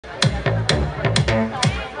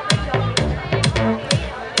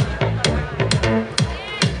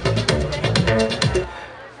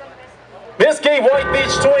Miss Gay White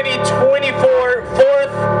Beach 2024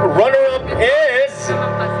 fourth runner-up is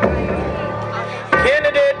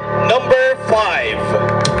candidate number 5.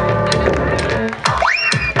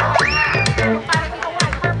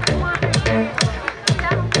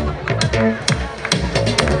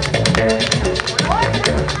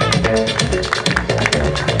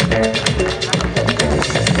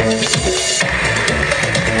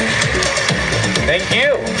 Thank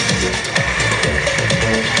you.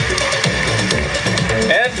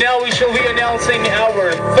 And now we shall be announcing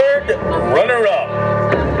our third runner-up.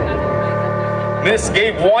 Miss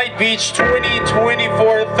Gay White Beach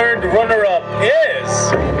 2024 third runner-up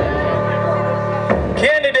is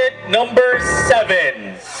candidate number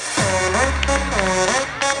 7.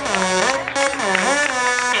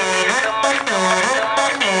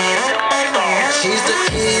 She's the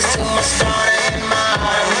keys to my starter and my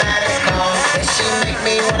automatic car. And she make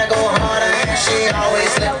me wanna go harder, and she always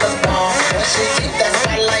lift the bar. But she keep that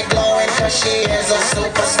spotlight glowing, cause she is a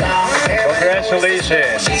superstar.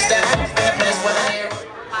 Congratulations. She step up in the place with her.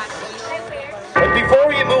 But before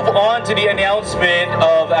we move on to the announcement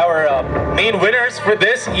of our main winners for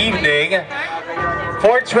this evening,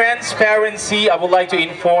 for transparency, I would like to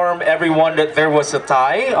inform everyone that there was a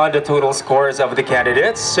tie on the total scores of the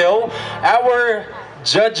candidates. So our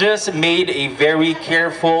judges made a very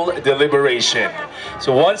careful deliberation.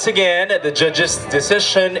 So once again, the judges'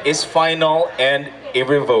 decision is final and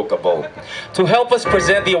irrevocable. To help us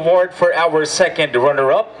present the award for our second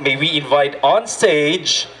runner-up, may we invite on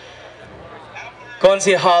stage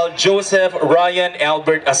Concejal Joseph Ryan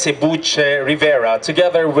Albert Acebuche Rivera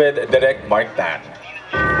together with Direct Mark Tan.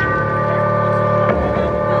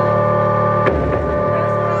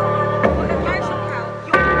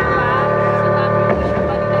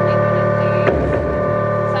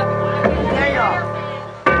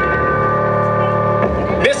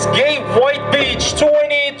 Miss Gay White Beach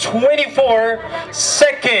 2024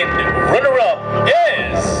 second runner-up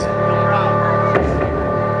is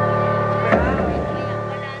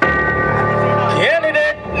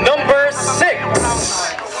candidate number 6.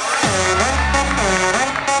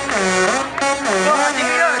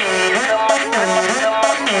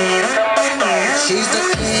 She's the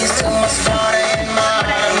keys to my starter and my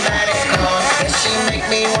automatic car. And she make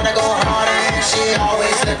me wanna go harder, and she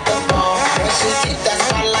always lift the bar. And she keep that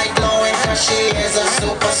spotlight glowing, cause she is a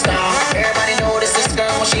superstar. Everybody notice this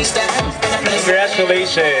girl when she step up in the place.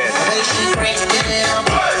 Congratulations. The way she breaks it up,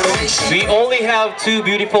 the way she We only have 2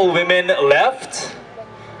 beautiful women left.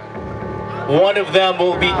 One of them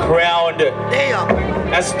will be crowned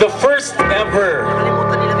as the first ever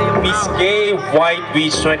Miss Gay White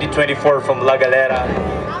Beach 2024 from La Galera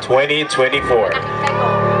 2024.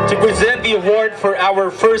 To present the award for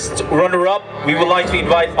our first runner-up, we would like to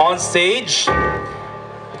invite on stage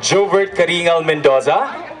Jovert Caringal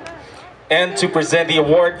Mendoza. And to present the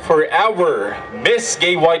award for our Miss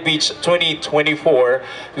Gay White Beach 2024,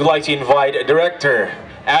 we would like to invite Director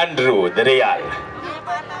Andrew De Real.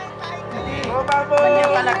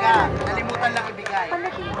 Nalimutan lang ibigay.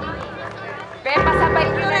 Be, pasabay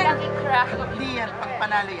nyo na lang i-crack. Hindi yan, pang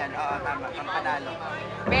panalo yan. Oo, tama, pang panalo.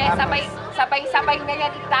 Be, sabay na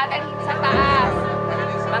yan itadalhin sa taas.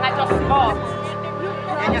 Mga Diyos mo.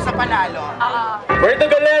 Yan yung sa panalo. Oo. For the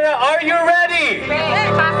Galera, are you ready? Be,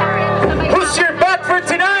 pasabay nyo sabay. Who's your bet for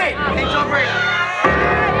tonight? Hey, Jobert.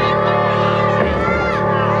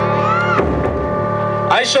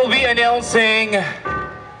 I shall be announcing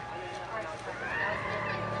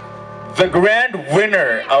the grand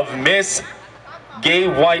winner of Miss Gay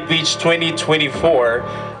White Beach 2024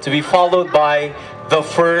 to be followed by the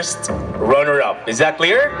first runner-up. Is that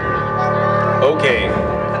clear? Okay.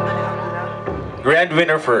 Grand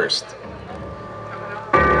winner first.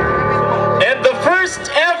 And the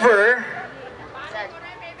first ever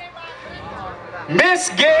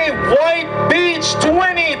Miss Gay White Beach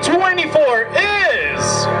 2024 is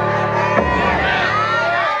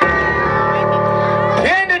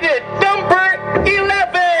candidate number 11.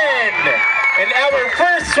 And our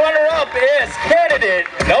first runner-up is candidate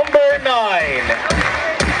number 9.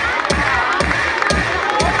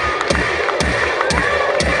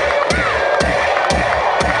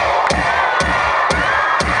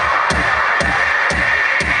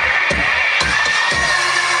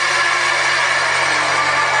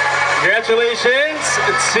 Congratulations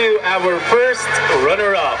to our first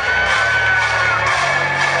runner-up.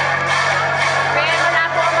 Be, wala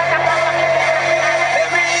po ang matakot.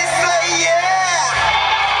 Everybody say yeah!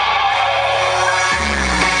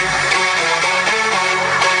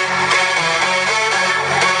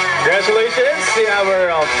 Congratulations to to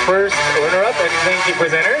our first runner-up, and thank you,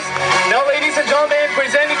 presenters. Now, ladies and gentlemen,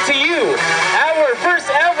 presenting to you our first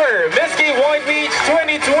ever Miss Gay White Beach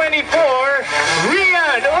 2024,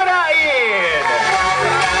 Rian Orain.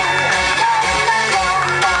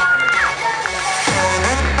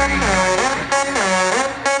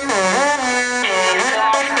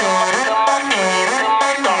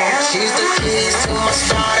 She's the keys to my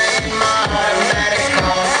starter and my automatic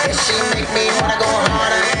car. And she make me wanna go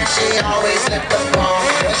harder, and she always lift the bar.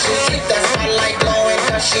 And she keep that spotlight glowing,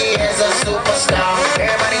 cause she is a superstar.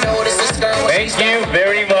 Everybody notice this girl when Thank you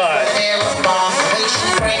very much.